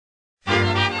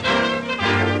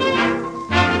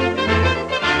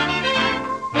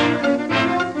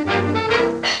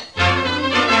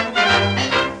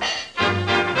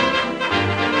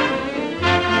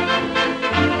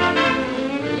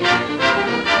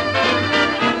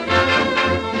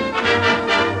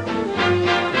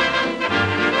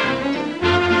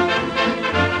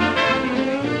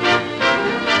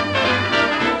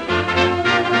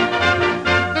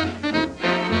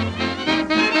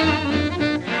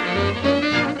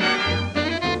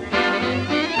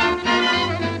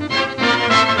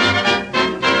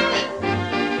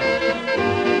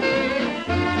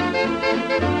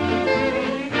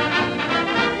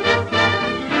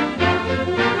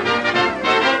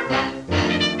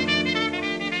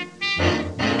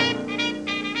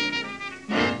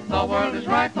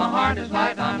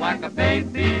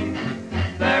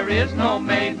no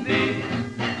maybe,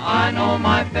 I know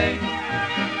my fate.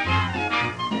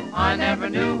 I never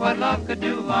knew what love could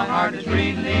do, my heart is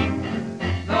reeling.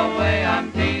 The way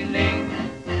I'm feeling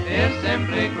is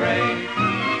simply great.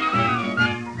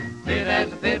 Fit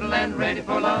as a fiddle and ready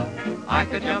for love, I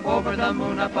could jump over the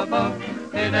moon up above.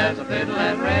 Fit as a fiddle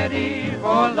and ready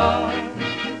for love.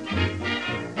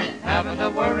 Haven't a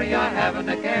worry, I haven't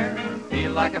a care,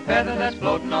 feel like a feather that's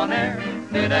floating on air.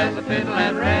 Fit as a fiddle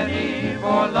and ready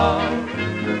for love.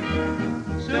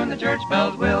 Soon the church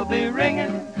bells will be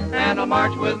ringing, and I'll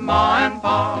march with Ma and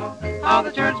Pa. How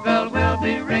the church bells will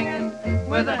be ringing,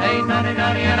 with a hey nutty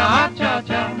nutty and a ha cha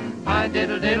cha. I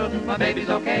diddle diddle, my baby's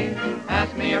okay.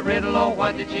 Ask me a riddle, oh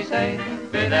what did she say?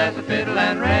 Fit as a fiddle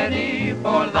and ready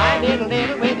for love. I diddle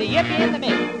diddle with the yippee in the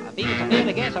middle. A beat's a fiddle,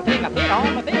 I guess I'll take a fit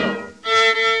on the fiddle.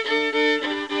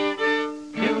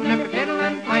 Tune up your fiddle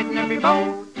and tighten up your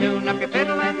bow. Tune up your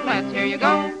fiddle and let's hear you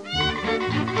go.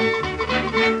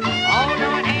 All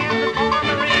join hands and form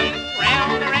a ring,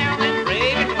 round and round and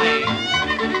brave and swing.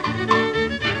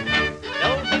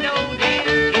 Do-si-do,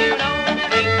 dance, you know,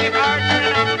 swing your partner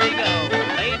and on you go.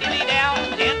 Lady, lead out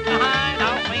and gent behind,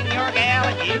 I'll swing your gal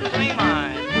and you swing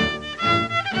mine.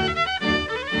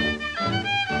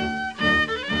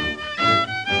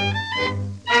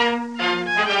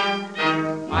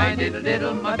 I diddle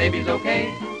diddle, my baby's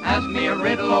okay. Ask me a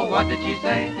riddle, oh what did she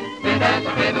say? Fit as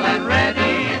a fiddle and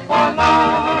ready for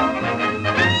love.